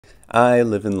I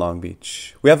live in Long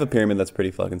Beach. We have a pyramid that's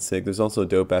pretty fucking sick. There's also a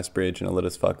dope-ass bridge and a lit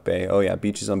as fuck bay. Oh yeah,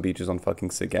 beaches on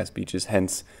fucking sick-ass beaches,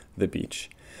 hence the beach.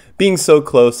 Being so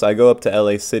close, I go up to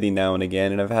LA City now and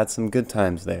again, and I've had some good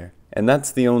times there. And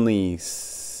that's the only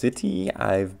city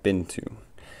I've been to.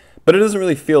 But it doesn't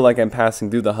really feel like I'm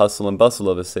passing through the hustle and bustle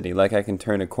of a city, like I can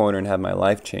turn a corner and have my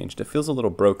life changed. It feels a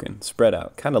little broken, spread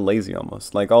out, kind of lazy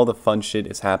almost, like all the fun shit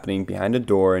is happening behind a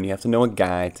door and you have to know a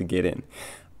guy to get in.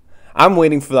 I'm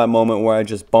waiting for that moment where I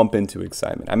just bump into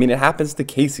excitement. I mean, it happens to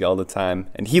Casey all the time,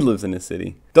 and he lives in the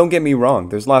city. Don't get me wrong,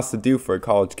 there's lots to do for a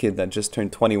college kid that just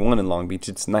turned 21 in Long Beach.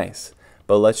 It's nice.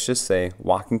 But let's just say,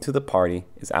 walking to the party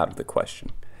is out of the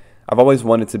question. I've always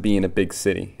wanted to be in a big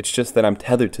city. It's just that I'm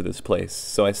tethered to this place,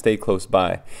 so I stay close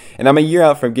by. And I'm a year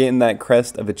out from getting that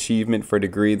crest of achievement for a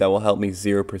degree that will help me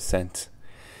 0%.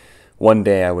 One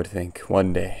day, I would think.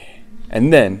 One day.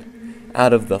 And then,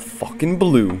 out of the fucking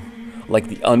blue, like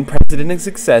the unprecedented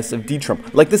success of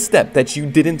D-Trump, like the step that you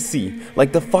didn't see,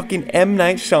 like the fucking M.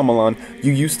 Night Shyamalan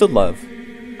you used to love,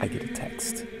 I get a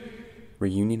text.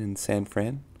 Reunion in San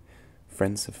Fran?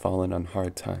 Friends have fallen on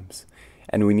hard times,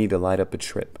 and we need to light up a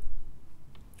trip.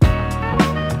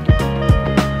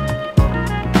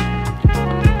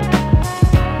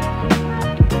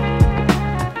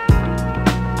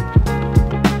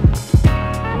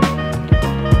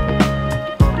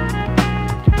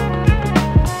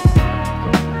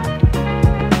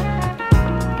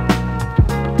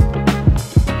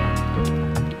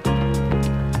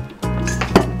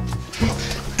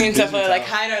 Me and Sophia like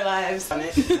hide our lives.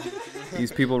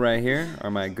 These people right here are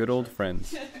my good old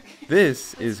friends.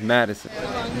 This is Madison.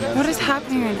 What is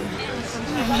happening right now?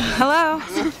 Hello?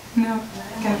 No.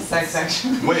 Kind of sex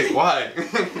action. Wait, why?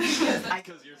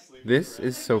 This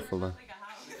is Sophia.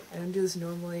 I don't do this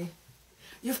normally.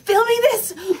 You're filming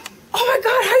this? Oh my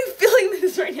god, how are you filming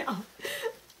this right now?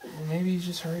 Well, maybe you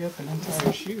just hurry up and untie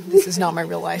your shoe. This is not my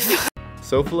real life.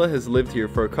 Sophia has lived here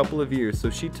for a couple of years, so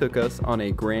she took us on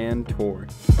a grand tour.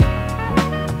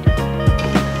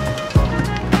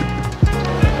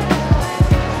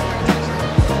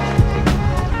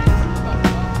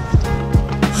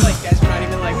 Like, guys, we're not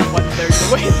even like 1/3 of the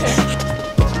way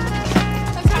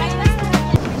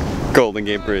there. Golden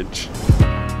Gate Bridge.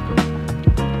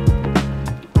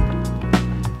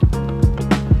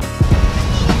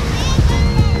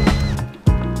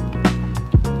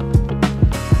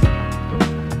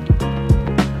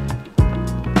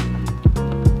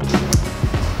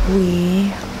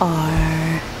 We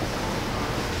are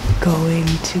going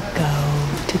to go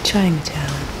to Chinatown.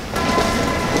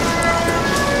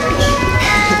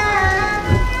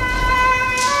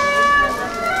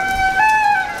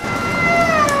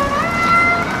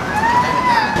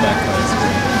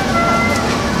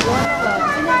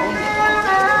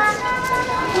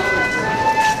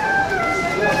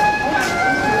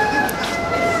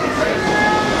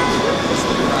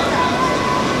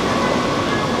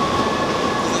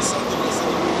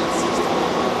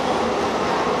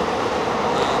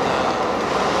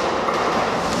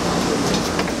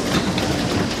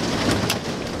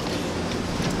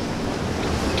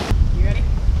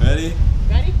 Ready?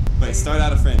 Ready? Wait, start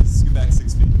out of frame. Scoot back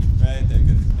 6 feet. Right there,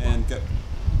 good. And go.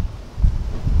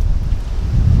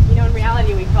 You know, in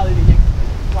reality, we'd probably be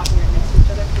walking right next to each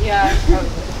other. Yeah,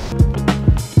 probably.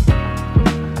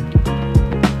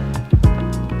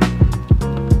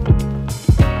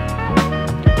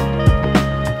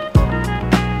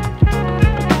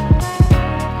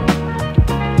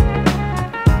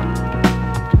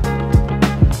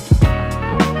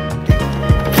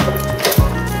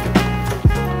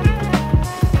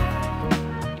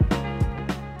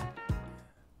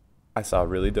 I saw a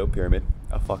really dope pyramid,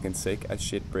 a fucking sick as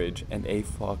shit bridge, and a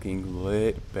fucking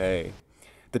lit bay.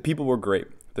 The people were great.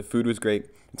 The food was great.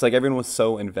 It's like everyone was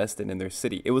so invested in their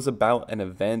city. It was about an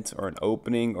event or an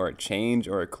opening or a change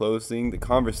or a closing. The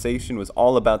conversation was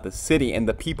all about the city and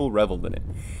the people reveled in it.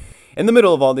 In the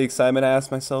middle of all the excitement, I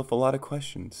asked myself a lot of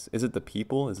questions. Is it the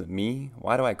people? Is it me?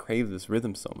 Why do I crave this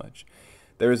rhythm so much?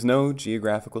 There is no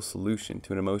geographical solution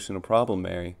to an emotional problem,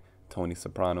 Mary. Tony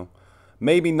Soprano.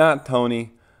 Maybe not,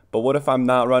 Tony. But what if I'm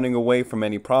not running away from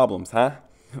any problems, huh?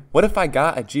 What if I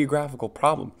got a geographical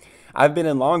problem? I've been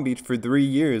in Long Beach for 3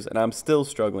 years and I'm still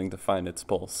struggling to find its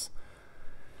pulse.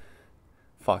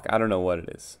 Fuck, I don't know what it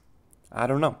is. I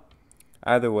don't know.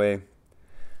 Either way,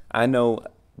 I know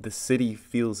the city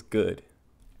feels good.